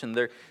assumption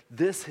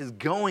this is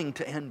going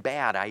to end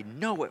bad. I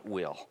know it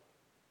will.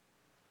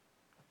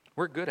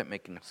 We're good at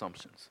making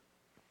assumptions.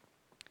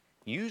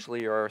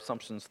 Usually our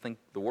assumptions think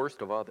the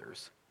worst of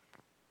others.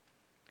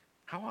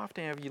 How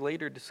often have you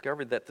later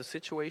discovered that the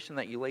situation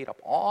that you laid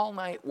up all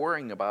night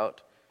worrying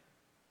about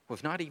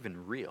was not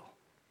even real?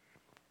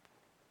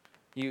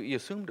 You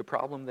assumed a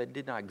problem that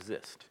did not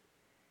exist.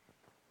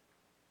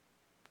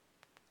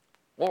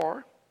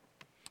 Or,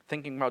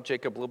 thinking about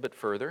Jacob a little bit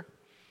further,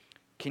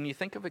 can you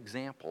think of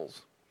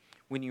examples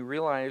when you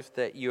realize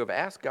that you have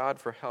asked God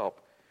for help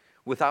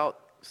without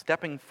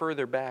stepping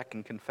further back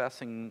and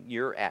confessing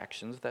your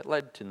actions that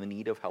led to the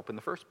need of help in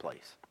the first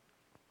place?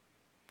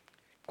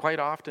 Quite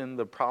often,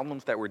 the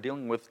problems that we're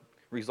dealing with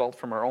result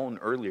from our own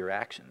earlier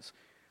actions.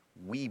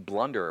 We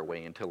blunder our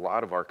way into a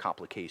lot of our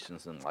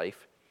complications in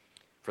life.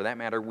 For that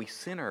matter, we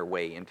sin our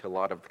way into a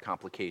lot of the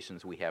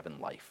complications we have in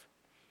life.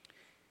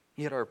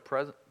 Yet our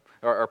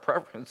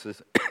preference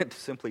is to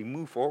simply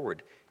move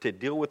forward, to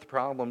deal with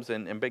problems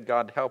and beg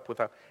God to help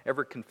without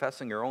ever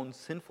confessing our own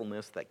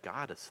sinfulness that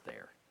God is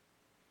there.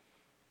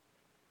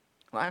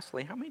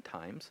 Lastly, how many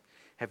times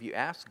have you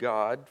asked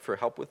God for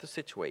help with a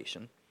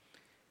situation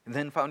and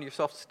then found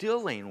yourself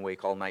still laying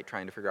awake all night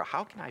trying to figure out,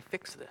 how can I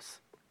fix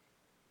this?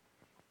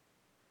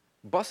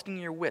 Busting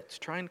your wits,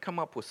 trying to come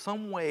up with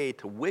some way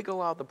to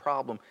wiggle out the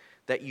problem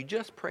that you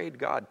just prayed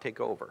God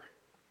take over.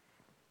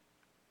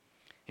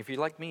 If you're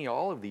like me,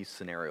 all of these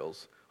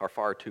scenarios are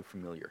far too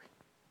familiar.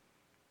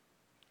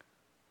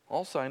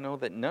 Also, I know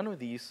that none of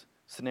these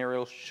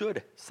scenarios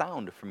should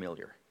sound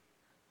familiar.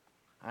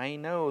 I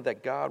know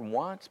that God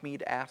wants me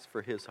to ask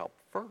for His help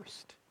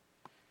first.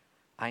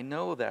 I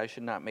know that I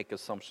should not make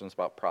assumptions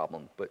about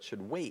problems, but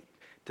should wait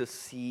to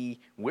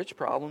see which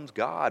problems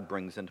God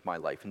brings into my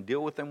life and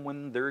deal with them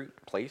when they're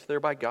placed there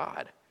by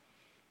God.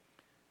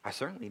 I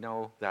certainly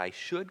know that I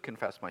should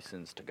confess my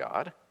sins to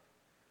God,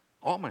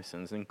 all my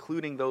sins,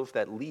 including those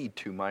that lead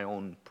to my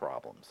own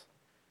problems.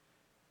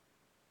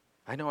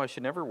 I know I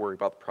should never worry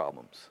about the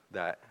problems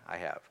that I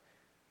have.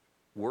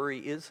 Worry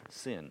is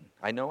sin.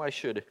 I know I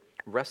should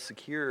rest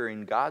secure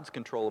in God's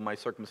control of my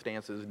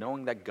circumstances,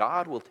 knowing that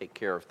God will take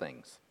care of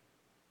things.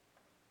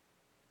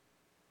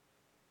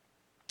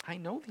 I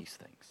know these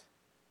things.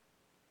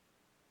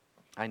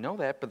 I know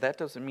that, but that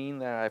doesn't mean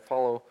that I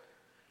follow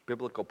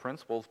biblical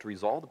principles to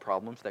resolve the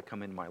problems that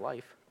come in my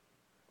life.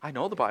 I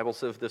know the Bible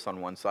says this on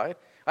one side.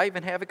 I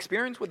even have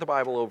experience with the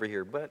Bible over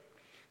here, but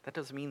that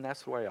doesn't mean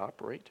that's the way I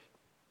operate.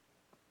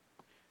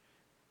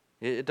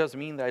 It doesn't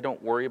mean that I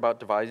don't worry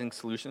about devising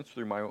solutions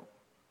through my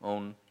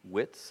own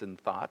wits and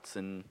thoughts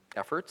and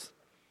efforts.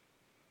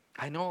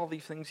 I know all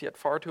these things, yet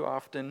far too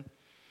often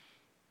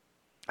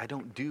I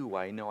don't do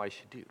what I know I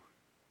should do.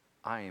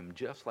 I am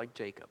just like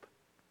Jacob.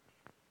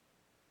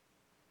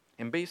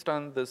 And based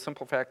on the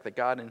simple fact that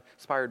God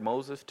inspired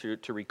Moses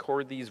to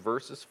record these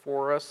verses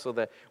for us so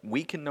that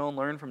we can know and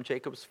learn from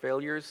Jacob's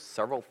failures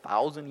several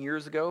thousand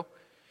years ago,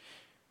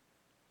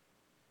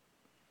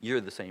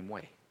 you're the same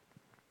way.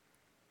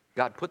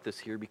 God put this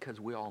here because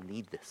we all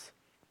need this.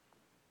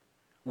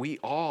 We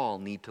all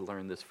need to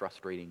learn this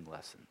frustrating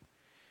lesson.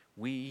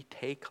 We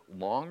take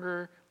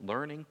longer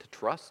learning to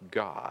trust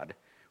God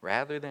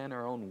rather than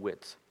our own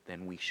wits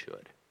than we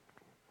should.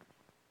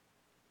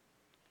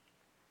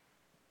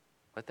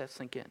 Let that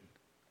sink in.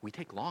 We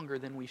take longer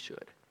than we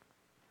should.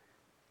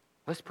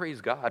 Let's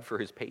praise God for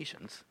His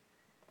patience,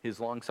 His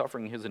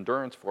long-suffering, His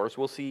endurance for us.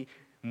 We'll see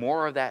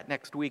more of that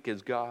next week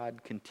as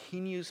God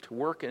continues to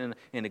work in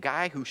a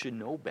guy who should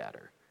know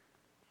better.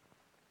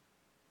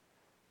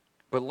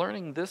 But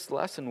learning this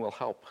lesson will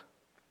help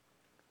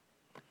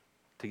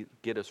to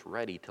get us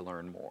ready to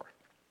learn more.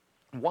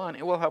 One,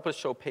 it will help us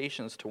show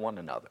patience to one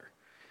another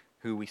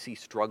who we see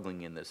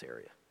struggling in this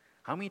area.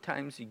 How many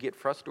times you get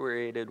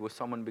frustrated with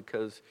someone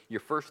because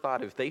your first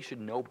thought is they should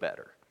know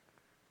better?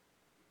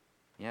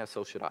 Yeah,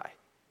 so should I.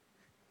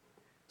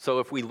 So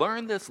if we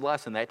learn this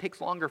lesson, that it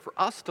takes longer for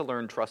us to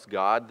learn trust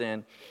God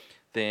than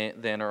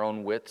our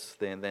own wits,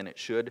 than it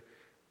should,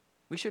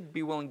 we should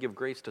be willing to give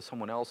grace to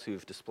someone else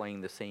who's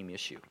displaying the same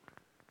issue.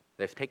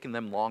 They've taken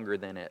them longer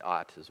than it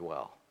ought as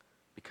well,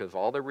 because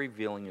all they're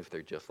revealing is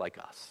they're just like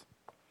us.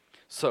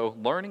 So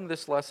learning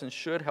this lesson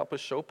should help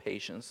us show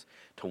patience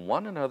to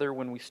one another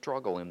when we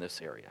struggle in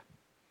this area.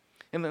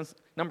 And then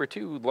number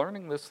two,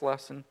 learning this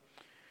lesson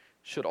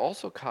should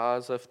also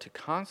cause us to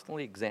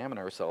constantly examine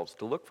ourselves,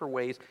 to look for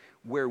ways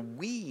where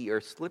we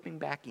are slipping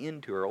back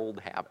into our old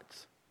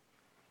habits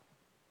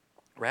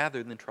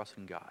rather than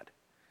trusting God.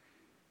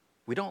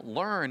 We don't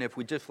learn if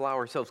we just allow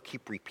ourselves to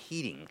keep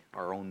repeating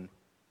our own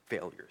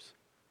failures.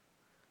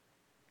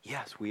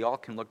 Yes, we all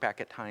can look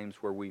back at times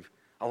where we've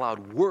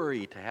allowed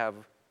worry to have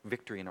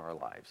victory in our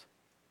lives.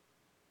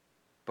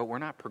 But we're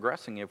not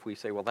progressing if we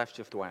say, well, that's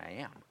just the way I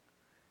am.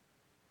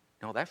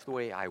 No, that's the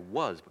way I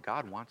was, but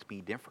God wants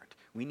me different.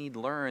 We need to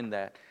learn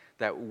that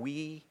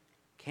we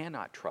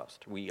cannot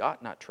trust, we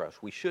ought not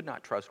trust, we should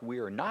not trust, we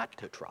are not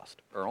to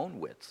trust our own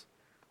wits.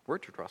 We're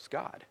to trust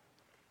God.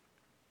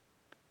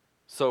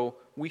 So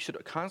we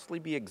should constantly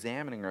be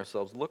examining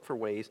ourselves, look for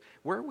ways,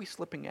 where are we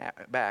slipping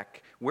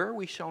back? Where are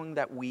we showing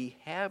that we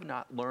have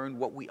not learned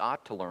what we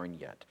ought to learn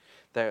yet?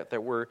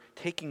 That we're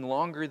taking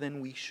longer than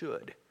we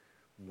should?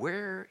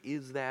 Where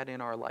is that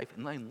in our life?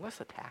 And then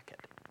let's attack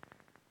it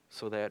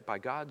so that by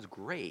God's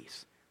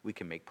grace, we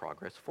can make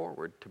progress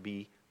forward to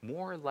be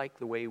more like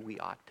the way we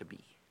ought to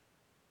be.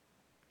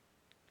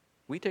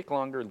 We take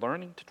longer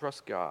learning to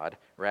trust God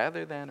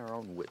rather than our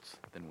own wits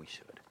than we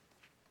should.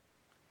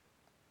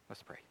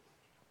 Let's pray.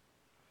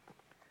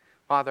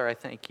 Father, I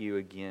thank you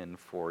again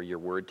for your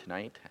word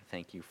tonight. I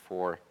thank you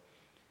for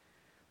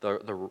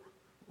the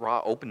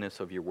raw openness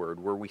of your word,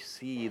 where we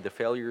see the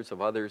failures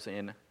of others,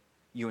 and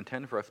you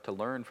intend for us to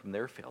learn from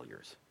their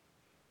failures,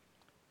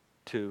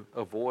 to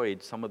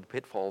avoid some of the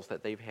pitfalls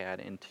that they've had,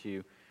 and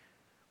to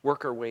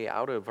work our way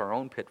out of our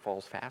own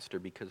pitfalls faster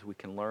because we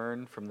can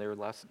learn from their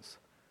lessons.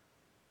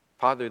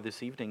 Father,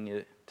 this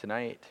evening,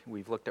 tonight,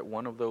 we've looked at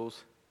one of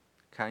those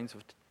kinds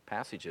of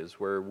passages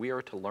where we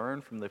are to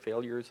learn from the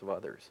failures of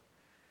others.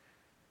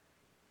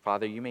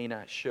 Father, you may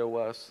not show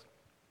us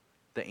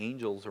the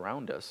angels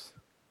around us,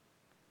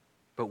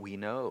 but we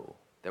know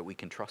that we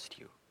can trust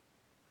you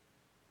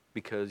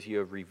because you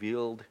have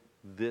revealed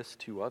this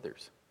to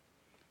others.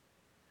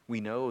 We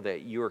know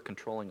that you are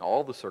controlling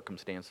all the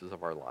circumstances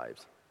of our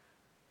lives.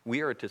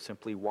 We are to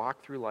simply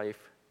walk through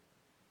life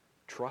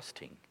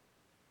trusting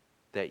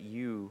that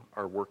you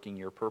are working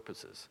your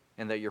purposes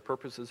and that your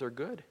purposes are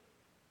good.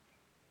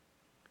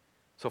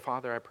 So,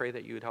 Father, I pray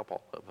that you would help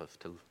all of us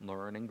to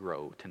learn and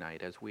grow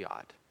tonight as we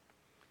ought,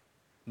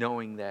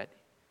 knowing that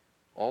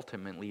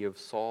ultimately you have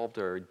solved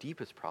our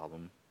deepest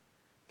problem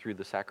through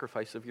the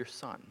sacrifice of your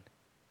Son,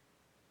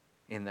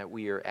 and that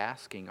we are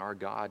asking our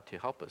God to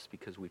help us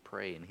because we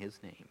pray in his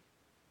name.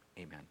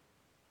 Amen.